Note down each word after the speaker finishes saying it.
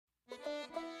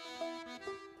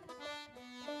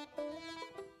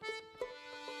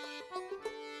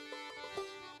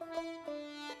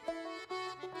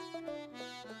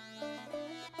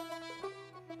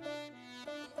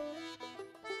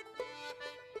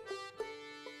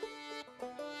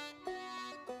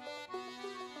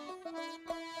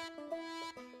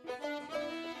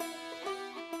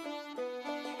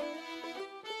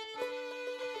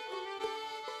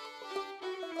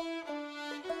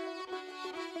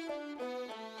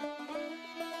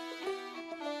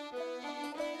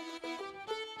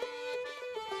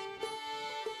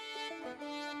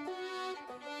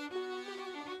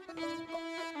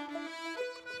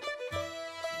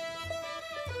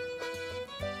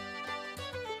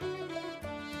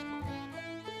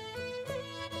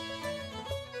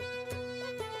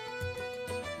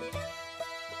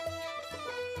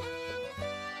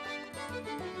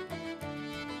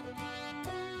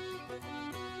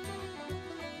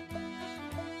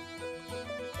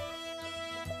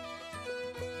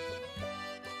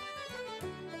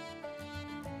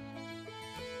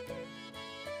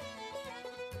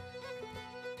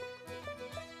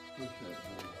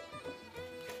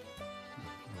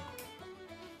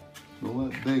Well,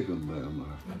 that big one down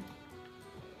there.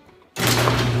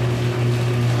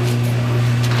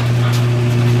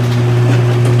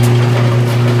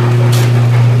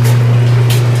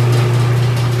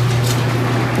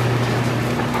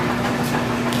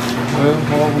 Well,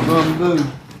 what we gonna do?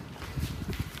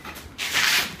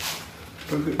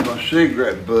 Look at my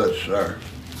cigarette butts there.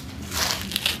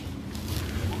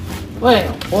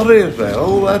 Well, What is that?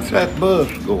 Oh, that's that bus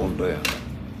going down.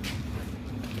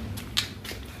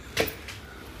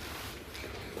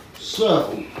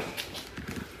 So,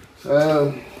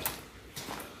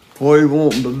 What are you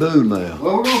wanting to do now?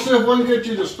 well, we're gonna see if we can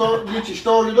get you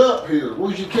started up here.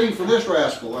 Where's your key for this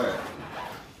rascal at?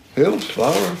 Hill's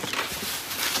fire.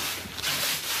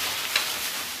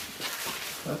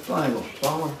 That thing will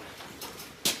start.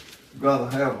 Gotta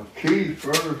have a key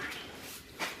first.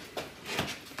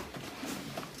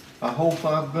 I hope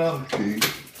I've got a key.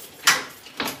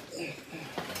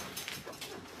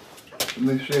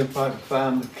 Let me see if I can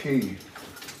find the key.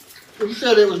 You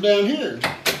said it was down here.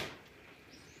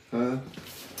 Huh?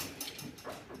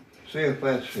 See if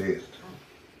that's it.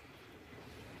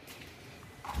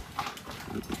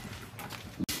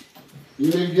 You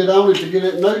need to get on it to get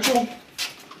it neutral.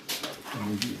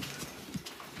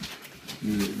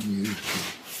 Get it used to.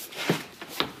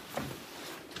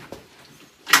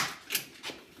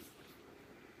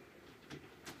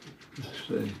 Let's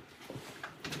see.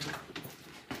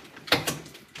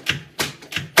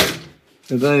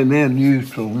 It ain't in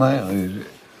neutral now, is it?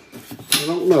 I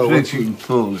don't know. See if you can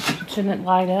pull it. shouldn't it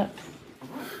light up?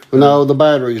 No, the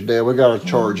battery's dead. We gotta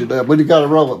charge it up. We gotta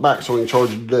roll it back so we can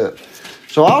charge it up.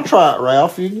 So I'll try it,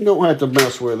 Ralph. You don't have to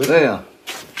mess with it. There.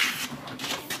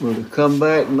 Will it come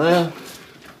back now?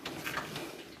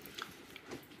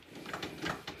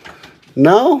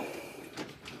 No?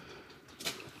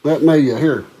 Let me,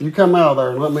 here, you come out of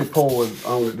there and let me pull it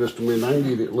on it just a minute. I can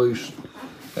get it loose.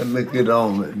 Let me get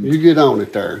on it. You get on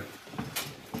it there.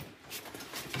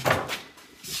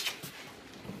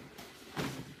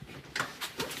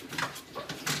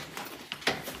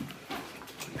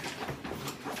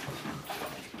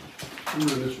 Come on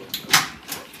this way.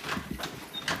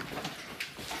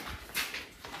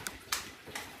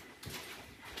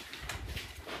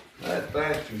 That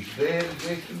battery's dead as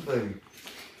it can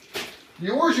be.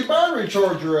 Where's your battery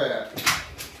charger at?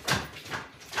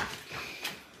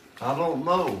 I don't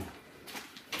know.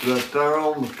 Is that there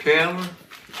on the counter?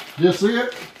 Just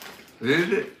it? Is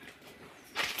it?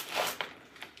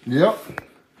 Yep.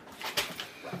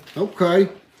 Okay,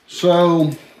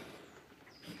 so.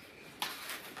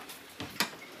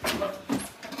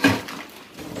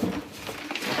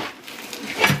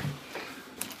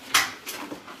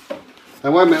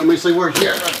 Now wait a minute, let me see where's it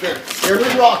at right there. Here,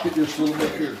 we rock it just a little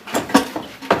bit here.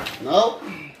 Nope.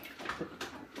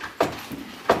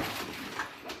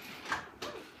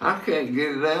 I can't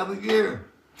get it out of gear.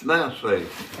 Now see.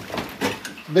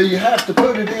 Do you have to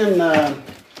put it in,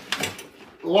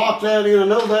 lock that in? I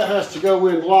know that has to go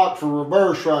in lock for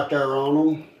reverse right there on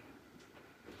them.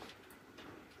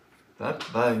 That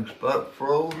thing's about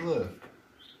froze up.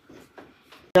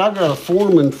 I got a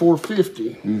Foreman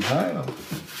 450. You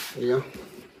have? Yeah.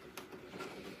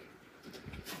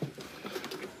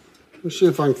 Let's see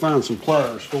if I can find some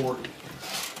pliers for it.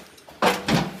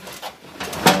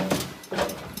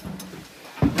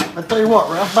 I tell you what,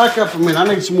 Ralph, back up a minute. I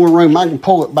need some more room. I can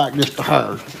pull it back just a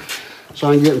hair so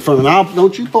I can get in front of it.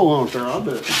 Don't you pull on it there. I'll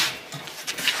do it.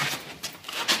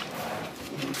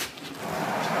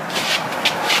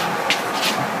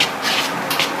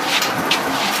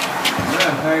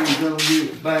 Now, how you gonna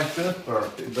get it back up or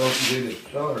if it don't get it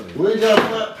started? We got a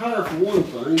flat tire for one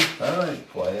thing. That ain't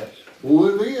flat.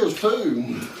 Well, it is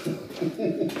too.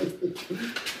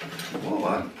 Well,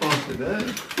 I can pump it up.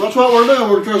 That's what we're doing.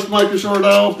 We're just making sure it's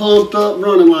all pumped up and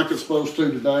running like it's supposed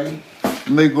to today. Let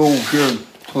me go over here and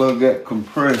plug that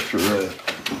compressor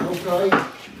up. Okay.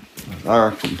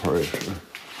 Our compressor.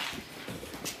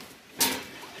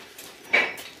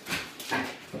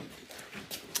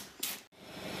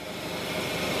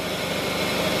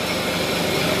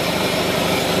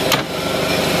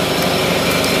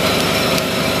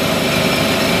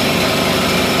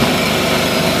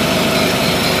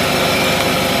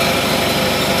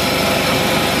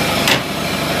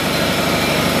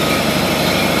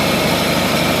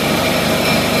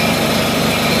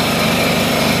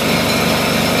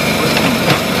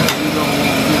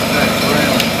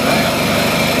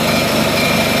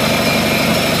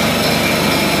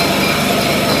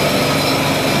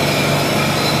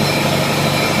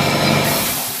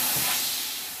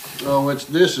 Oh,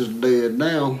 this is dead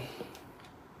now.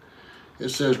 It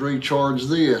says recharge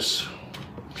this.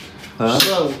 Huh?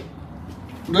 So,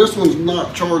 this one's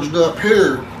not charged up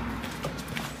here.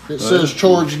 It says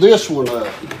charge this one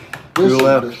up. You'll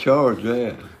have to charge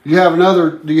that. You have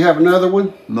another, do you have another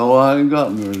one? No, I ain't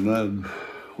got nothing.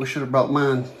 We should have brought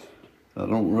mine. I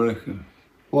don't reckon.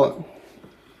 What?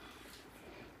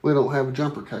 We don't have a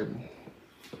jumper cable.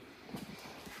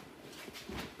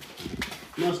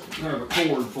 Must have a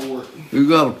cord for it. You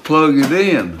gotta plug it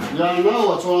in. Yeah, I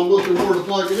know, that's what I'm looking for to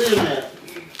plug it in at.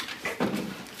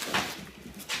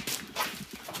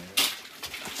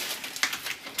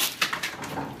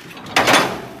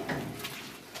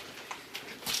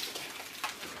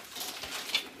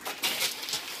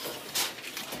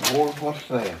 Boy, what's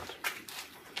that?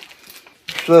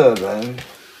 Stud, ain't it?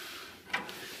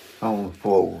 On the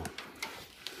floor.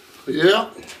 Yeah.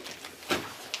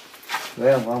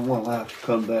 Well, I'm gonna have to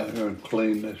come down here and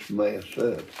clean this mess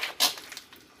up.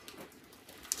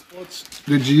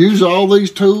 Did you use all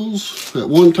these tools at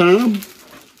one time?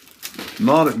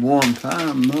 Not at one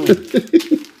time, no.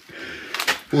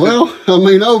 Well, I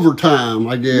mean over time,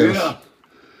 I guess. Yeah.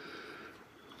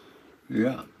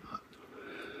 Yeah.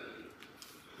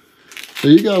 So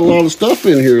you got a lot of stuff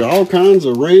in here, all kinds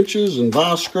of wrenches and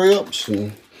vice grips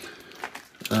and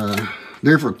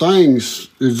different things.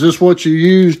 Is this what you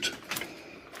used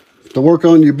to work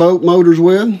on your boat motors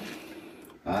with?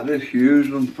 I just use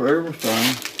them for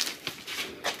everything.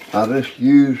 I just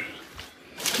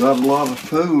got a lot of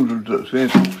tools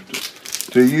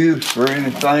to use for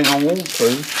anything I want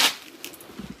to.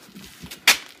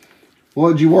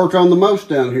 What did you work on the most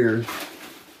down here?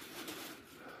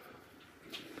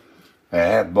 I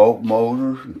had boat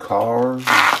motors and cars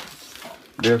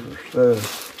and different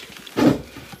stuff.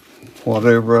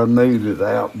 Whatever I needed,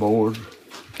 outboard.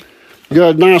 You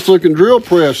got a nice looking drill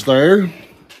press there.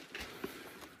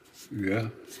 Yeah.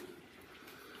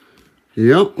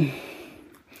 Yep.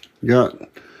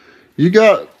 You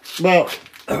got about,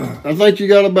 I think you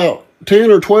got about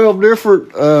 10 or 12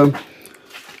 different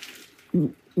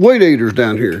weed eaters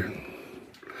down here.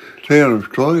 10 or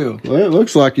 12. Well, it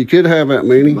looks like you could have that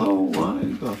many. No, I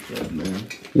ain't got that many.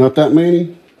 Not that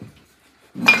many?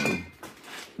 No.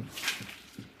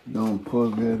 Don't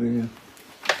plug that in.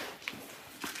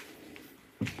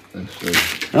 Let's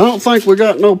see. I don't think we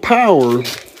got no power.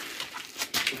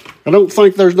 I don't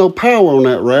think there's no power on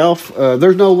that, Ralph.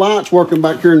 There's no lights working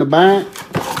back here in the back.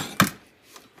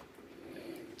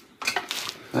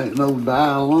 Ain't no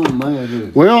dial on there, is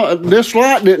it? Well, this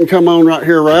light didn't come on right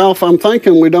here, Ralph. I'm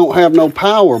thinking we don't have no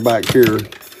power back here.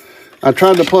 I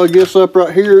tried to plug this up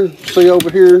right here. See over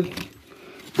here?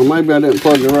 Or maybe I didn't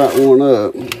plug the right one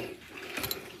up.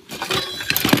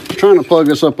 I'm trying to plug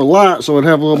this up with light so it'd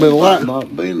have a little bit of light. Might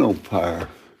not be no power.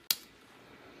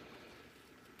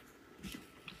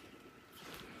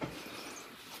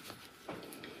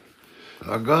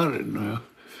 I got it now.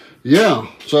 Yeah,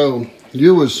 so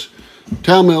you was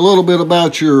telling me a little bit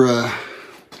about your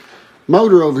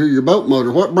motor over here, your boat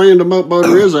motor. What brand of boat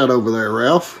motor is that over there,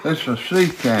 Ralph? It's a sea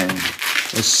cane.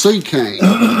 A sea cane.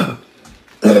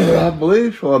 I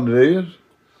believe what it is.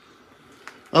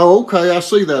 Oh, okay, I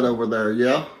see that over there,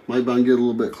 yeah. Maybe I can get a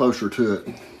little bit closer to it.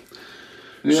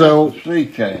 Yeah, So, it's a sea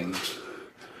cane.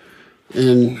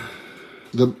 and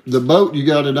the boat you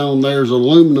got it on there is an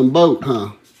aluminum boat,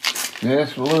 huh? Yeah,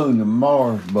 it's a aluminum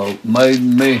Mars boat made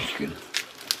in Michigan.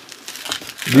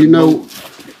 Do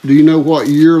you know what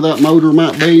year that motor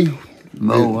might be?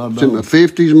 No, I It's in the don't.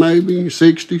 50s maybe,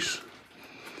 60s?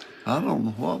 I don't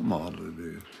know what model it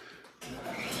is.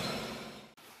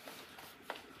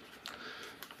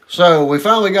 So we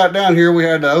finally got down here. We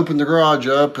had to open the garage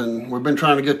up, and we've been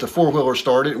trying to get the four-wheeler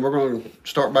started, and we're going to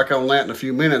start back on that in a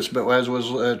few minutes. But as I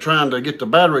was trying to get the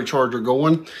battery charger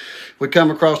going, we come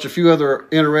across a few other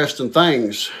interesting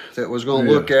things that was going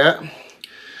to look at.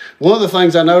 One of the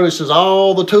things I noticed is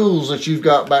all the tools that you've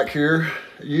got back here.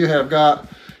 You have got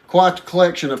quite the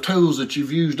collection of tools that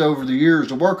you've used over the years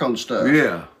to work on stuff.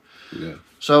 Yeah, yeah.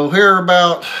 So here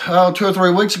about 2 or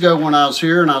 3 weeks ago when I was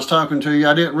here and I was talking to you,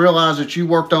 I didn't realize that you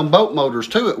worked on boat motors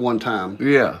too at one time.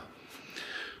 Yeah.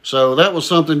 So that was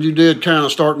something you did kind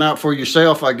of starting out for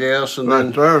yourself, I guess. And Right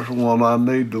then, there's one I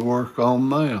need to work on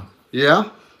now. yeah,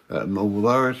 That one over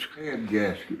there, it's head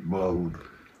gasket blowed.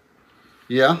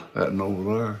 yeah. That one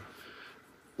over there.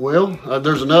 Well,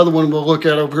 there's another one we'll look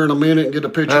at over here in a minute and get a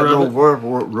picture That of it. over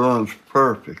there runs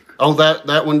perfect. Oh,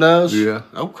 that one does? Yeah.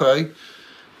 Okay.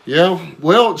 Yeah.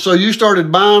 Well, so you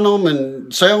started buying them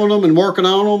and selling them and working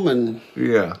on them, and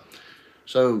Yeah.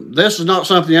 so this is not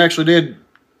something you actually did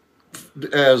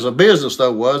as a business,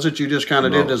 though, was it? You just kind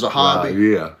of did it as a hobby.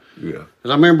 Yeah, yeah,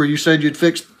 Because I remember you said you'd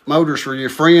fix motors for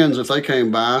your friends if they came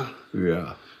by,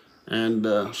 yeah. and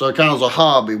so it kind of was a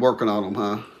hobby working on them,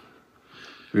 huh?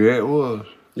 Yeah, it was.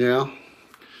 Yeah.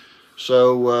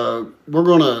 So we're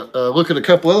going to look at a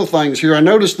couple other things here. I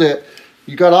noticed that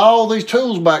you got all these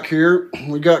tools back here.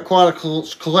 We got quite a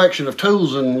collection of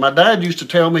tools, and my dad used to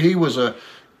tell me he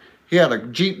had a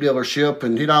Jeep dealership,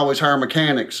 and he'd always hire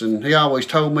mechanics, and he always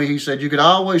told me, he said, you could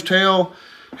always tell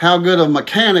how good a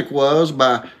mechanic was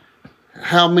by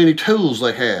how many tools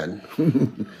they had.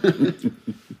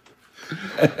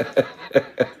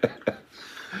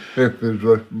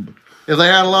 If they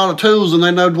had a lot of tools, and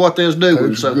they knowed what they was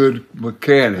doing. So good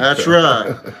mechanic. That's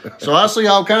right. So I see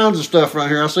all kinds of stuff right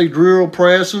here. I see drill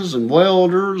presses and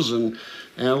welders and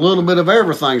a little bit of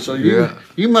everything. So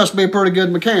you must be a pretty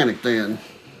good mechanic then,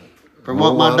 from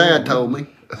what my dad told me.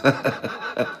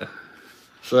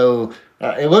 So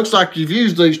it looks like you've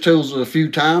used these tools a few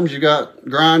times. You got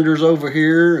grinders over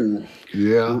here, and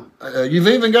you've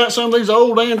even got some of these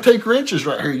old antique wrenches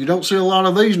right here. You don't see a lot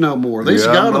of these no more. These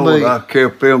gotta be. I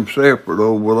kept them separate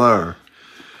over there.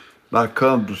 If I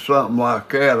come to something like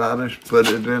that, I just put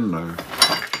it in there.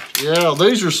 Yeah,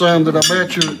 these are some that I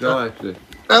bet you.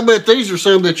 I bet these are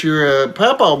some that your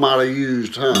papa might have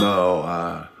used, huh?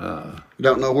 No, you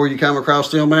don't know where you come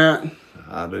across them at?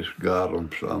 I just got them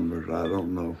somewhere. I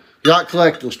don't know. You like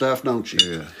collecting stuff, don't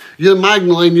you? Yeah. You and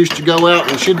Magdalene used to go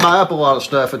out, and she'd buy up a lot of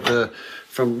stuff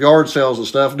from yard sales and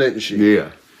stuff, didn't she?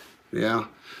 Yeah. Yeah.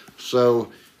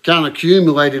 So kind of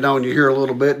accumulated on you here a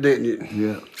little bit, didn't you?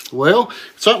 Yeah. Well,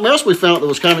 something else we found that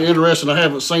was kind of interesting I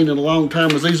haven't seen in a long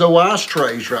time is these old ice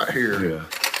trays right here. Yeah.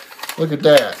 Look at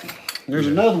that. There's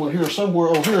another one here somewhere.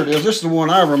 Oh, here it is. This is the one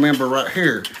I remember right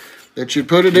here. That you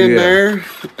put it in there,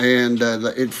 and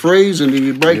it freezes, and then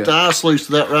you break the ice loose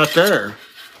to that right there.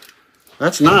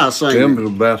 That's nice, ain't it? Them was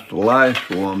about the last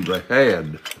ones they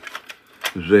had.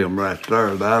 Was them right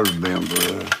there that I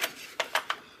remember.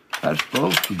 That's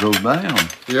supposed to go down.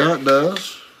 Yeah, it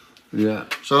does. Yeah.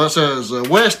 So that says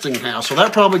Westinghouse. So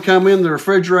that probably come in the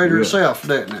refrigerator itself,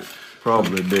 didn't it?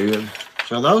 Probably did.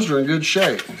 So those are in good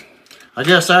shape. I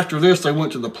guess after this, they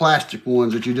went to the plastic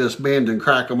ones that you just bend and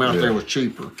crack them out there was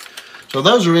cheaper. So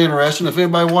those are interesting. If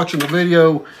anybody watching the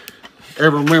video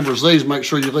ever remembers these, make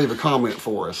sure you leave a comment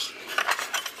for us.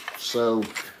 So,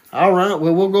 all right,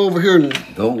 well, we'll go over here and...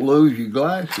 Don't lose your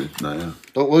glasses now.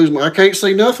 Don't lose my... I can't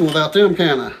see nothing without them,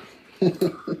 can I?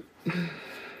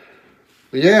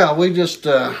 Yeah, we just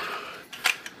going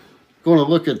to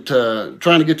look at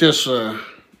trying to get this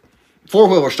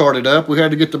four-wheeler started up. We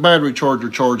had to get the battery charger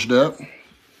charged up.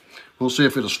 We'll see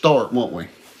if it'll start, won't we?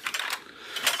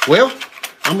 Well,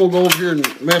 I'm going to go over here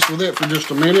and mess with it for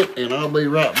just a minute, and I'll be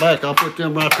right back. I'll put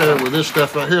them right there with this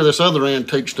stuff right here, this other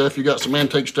antique stuff. You got some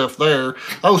antique stuff there.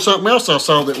 Oh, something else I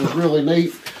saw that was really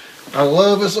neat. I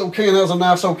love this old can. That was a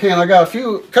nice old can. I got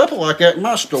a couple like that in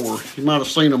my store. You might have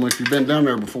seen them if you've been down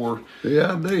there before.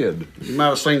 Yeah, I did. You might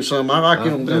have seen some. I like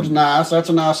them. It was nice. That's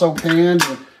a nice old can.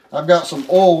 I've got some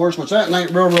oilers, which that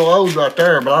ain't real old right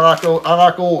there, but I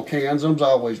like oil cans. Them's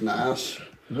always nice.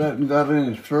 That got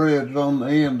any threads on the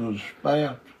end of the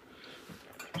spout?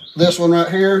 This one right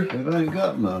here? It ain't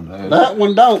got none. That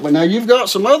one don't, but now you've got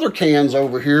some other cans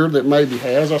over here that maybe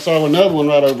has. I saw another one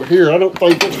right over here. I don't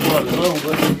think it's quite as old.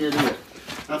 Let me get it.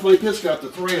 I think it's got the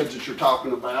threads that you're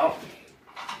talking about.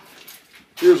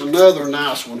 Here's another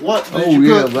nice one. What did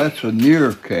you put? That's a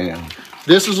newer can.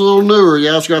 This is a little newer.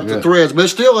 Yeah, it's got the threads, but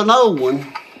it's still an old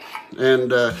one.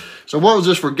 And so what was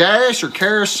this, for gas or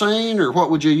kerosene, or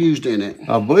what would you used in it?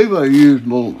 I believe I used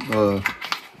more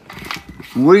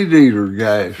weed eater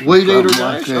gas. Weed eater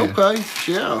gas, okay,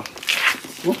 yeah.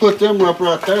 We'll put them up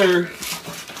right there.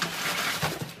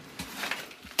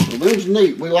 Well, those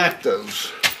neat. We like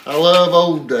those. I love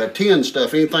old tin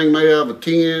stuff. Anything made out of a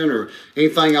tin or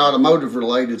anything automotive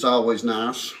related is always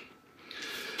nice.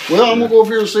 Well, I'm going to go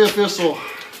over here and see if this will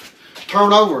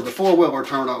turn over, the four-wheeler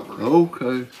turn over.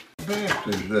 Okay. What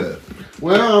is that?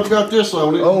 Well, I've got this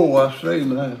on it. Oh, I see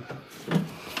now.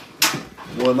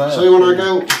 See, when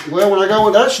I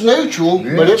go, that's neutral,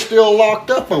 but it's still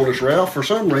locked up on us, Ralph, for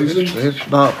some reason. It's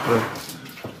not.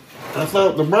 I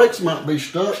thought the brakes might be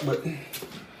stuck, but...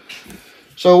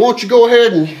 So, why don't you go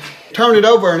ahead and turn it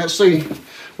over and let's see.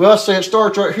 Well, let's see, it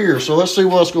starts right here, so let's see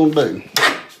what it's going to do.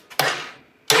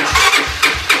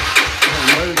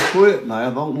 Don't let it quit now.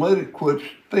 Don't let it quit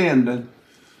spinning.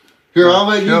 Here, I'll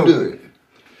let you do it.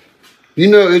 You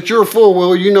know, it's your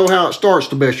four-wheeler. You know how it starts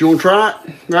the best. You want to try it?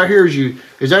 Right here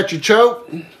is that your choke?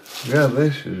 Yeah,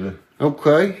 this is a...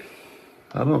 Okay.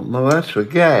 I don't know. That's a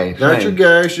gas. That's your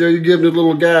gas. Yeah, you're giving it a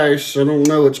little gas. I don't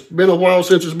know. It's been a while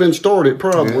since it's been started,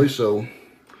 probably, so...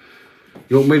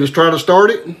 You want me to try to start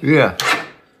it? Yeah.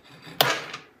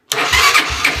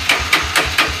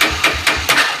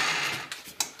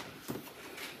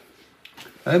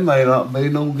 There may not be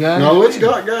no gas. No, it's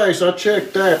got gas. I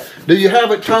checked that. Do you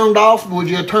have it turned off? Would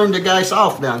you have turned the gas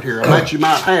off down here? I bet you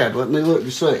might have. Let me look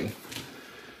to see.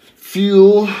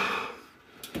 Fuel.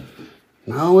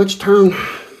 No, it's turned.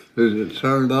 Is it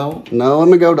turned off? No, let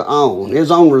me go to on.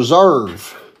 It's on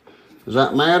reserve. Does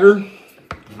that matter?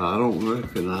 I don't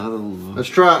reckon. I don't know. Let's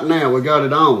try it now. We got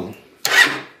it on.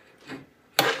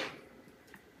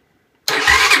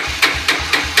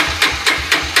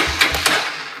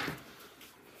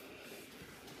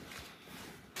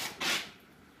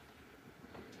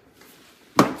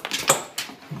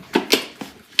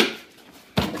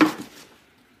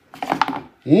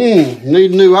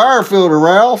 Need a new air filter,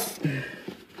 Ralph.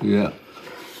 Yeah.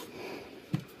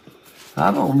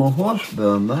 I don't know what's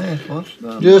done that. What's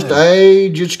done Just that?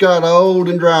 age. It's got old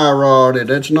and dry rotted.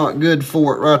 That's not good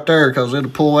for it right there because it'll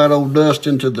pull that old dust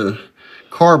into the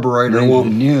carburetor. Needs a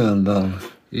new one, don't it?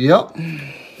 Yep.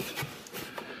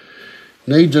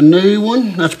 Needs a new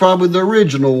one. That's probably the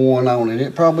original one on it.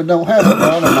 It probably don't have a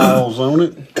lot of miles on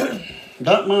it.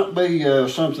 That might be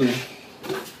something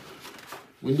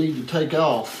we need to take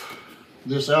off.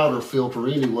 This outer filter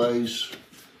anyways.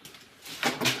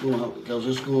 Because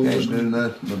it's going Can't do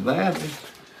nothing with that.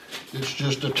 it's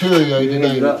just deteriorated,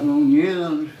 ain't Got it? no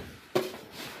new.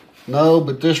 No,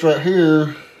 but this right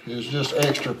here is just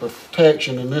extra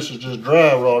protection, and this is just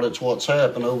dry rot. It's what's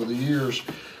happened over the years.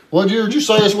 What year did you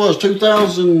say this was?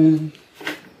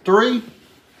 2003?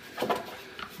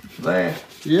 That.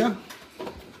 Yeah.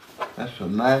 That's a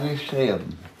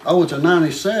 97. Oh, it's a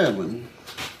 97.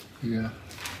 Yeah.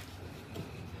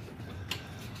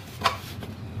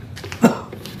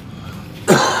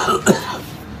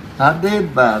 I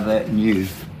did buy that new.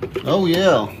 Oh,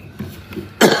 yeah.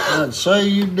 I'd say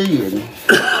you did.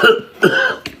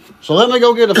 So let me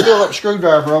go get a Phillips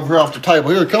screwdriver over here off the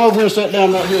table. Here, come over here and sit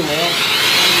down right here now.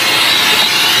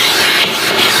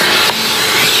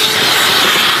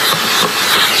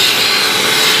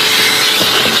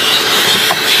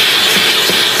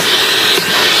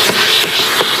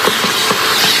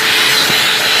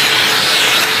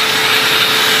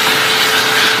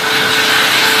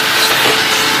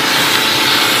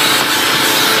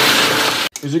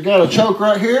 Has it got a choke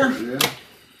right here? Yeah.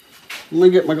 Let me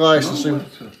get my glasses and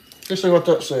see. Let's see what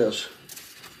that says.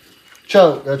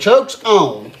 Choke. The choke's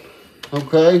on.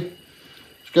 Okay.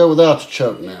 Let's go without the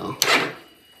choke now.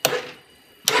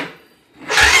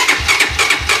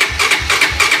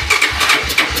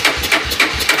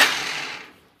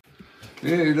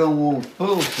 Yeah, you don't want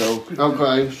full choke.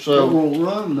 Okay, You so won't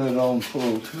run that on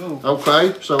full choke.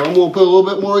 okay, so I'm gonna put a little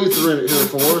bit more ether in it here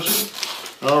for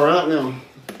us. All right, now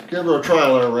give her a try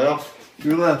there, Ralph.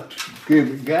 You'll have to give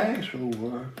it gas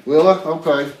over. Will I?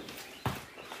 Okay.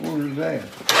 What is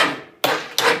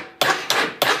that?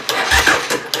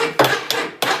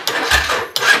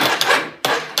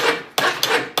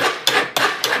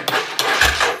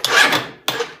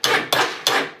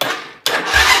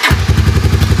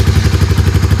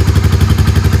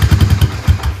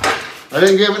 I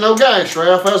didn't give it no gas,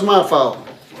 Ralph. That's my fault.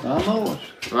 I know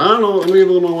it. I know. I need a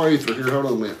little more ether here. Hold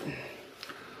on a minute.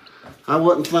 I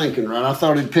wasn't thinking right. I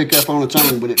thought it'd pick up on its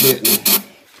own, but it didn't.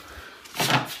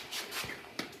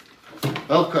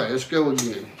 Okay, let's go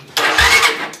again.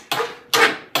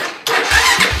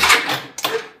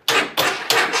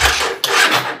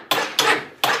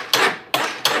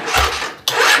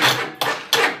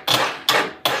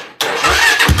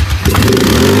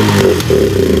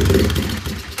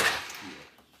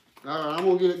 All right, I'm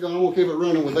gonna get it going. I'm gonna keep it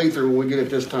running with ether when we get it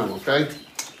this time, okay?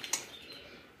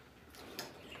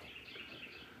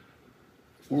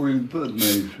 Where you putting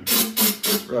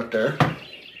these? Right there.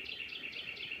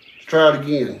 Let's try it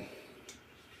again.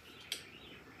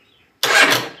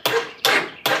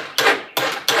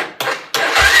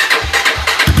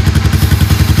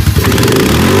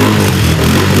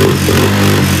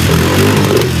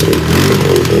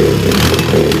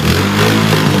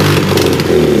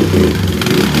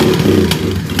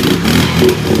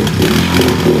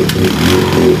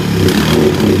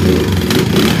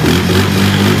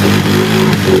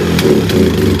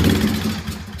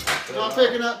 It's not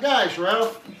picking up gas,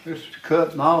 Ralph. It's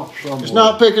cutting off somewhere. It's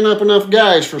not picking up enough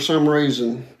gas for some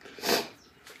reason.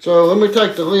 So let me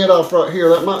take the lid off right here.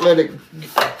 That might let it.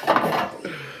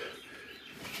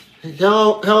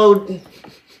 How old?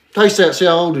 Taste that. See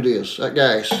how old it is. That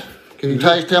gas. Can you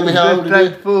taste? Tell me how old it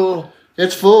is. Full.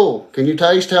 It's full. Can you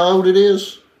taste how old it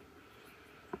is?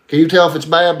 Can you tell if it's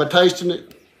bad by tasting it?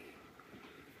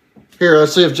 Here,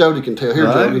 let's see if Jody can tell. Here,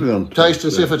 No, I'm Jody. gonna Taste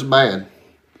and taste see if it's bad.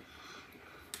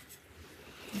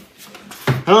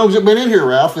 How long's it been in here,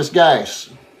 Ralph? This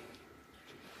gas.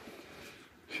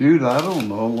 Shoot, I don't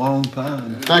know, a long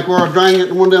time. Think we ought to drain it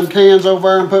in one of them cans over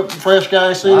there and put fresh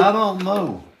gas in? I don't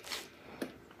know.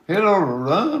 It ought to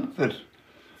run if it's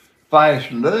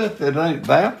fastened up. It ain't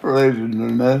evaporated or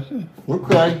nothing.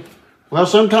 Okay. Well,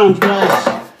 sometimes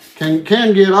gas can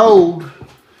get old.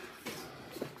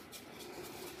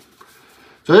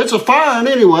 So it's a firing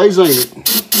anyways, ain't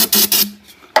it?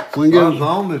 We can I get was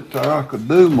on it there, I could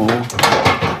do more.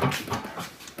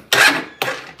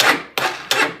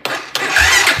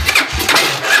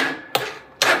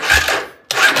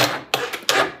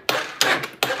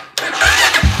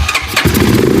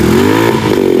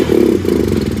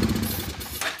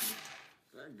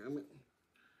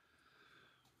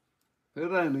 It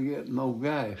ain't getting no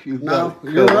gas. No,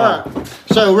 you're right.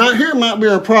 So right here might be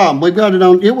our problem. We've got it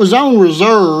on, it was on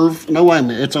reserve. No, wait a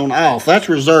minute, it's on off. That's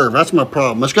reserve, that's my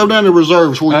problem. Let's go down to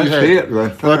reserves where you That's have it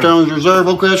right there. Right there on reserve.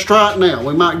 Okay, let's try it now.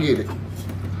 We might get it.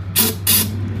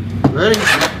 Ready?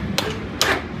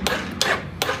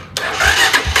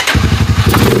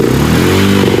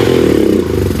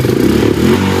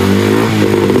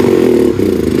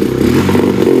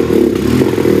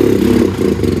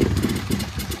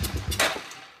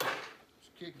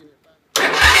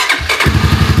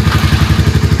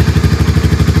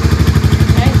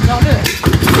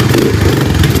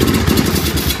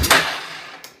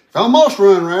 Almost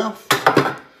run, Ralph.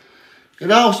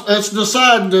 It's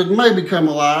decided to maybe come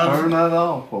alive. Turn that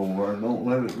off over there. Don't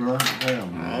let it run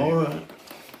down. All right.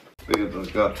 See if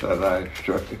I got that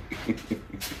ashtray.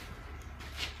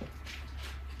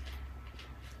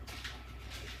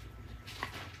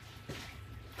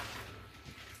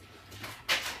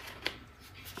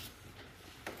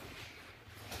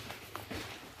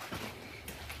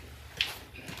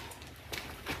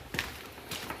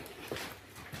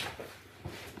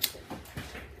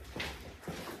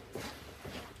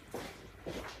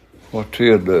 What's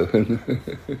he doing?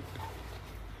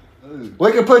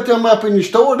 We could put them up in your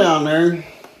store down there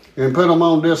and put them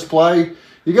on display.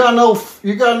 You got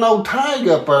no tag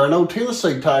up there, no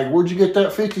Tennessee tag. Where'd you get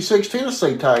that 56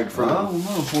 Tennessee tag from? I don't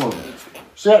know what.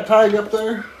 See that tag up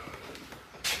there?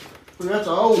 Well, that's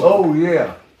old. Oh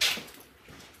yeah.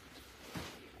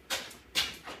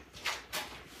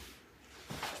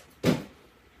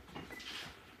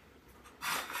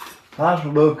 I was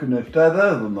looking at that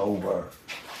other one over there.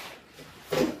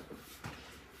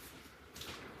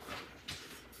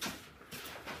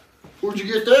 Where'd you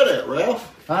get that at,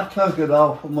 Ralph? I took it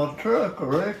off of my truck, I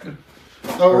reckon.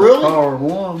 Oh, really? Car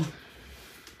one.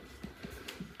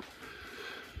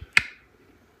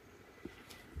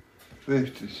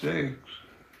 '56.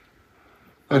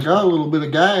 I got a little bit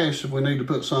of gas if we need to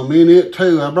put some in it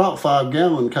too. I brought 5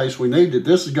 gallon in case we need it.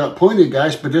 This has got plenty of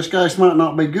gas, but this gas might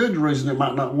not be good. The reason it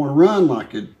might not want to run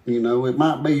like it, it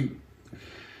might be,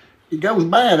 it goes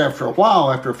bad after a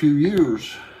while, after a few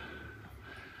years.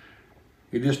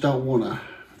 You just don't want to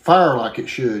fire like it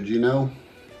should, It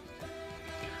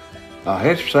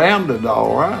sounded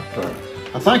all right there.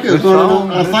 I think it was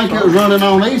running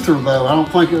on ether though. I don't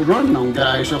think it was running on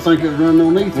gas. I think it was running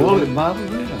on ether. Well, it might have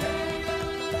been.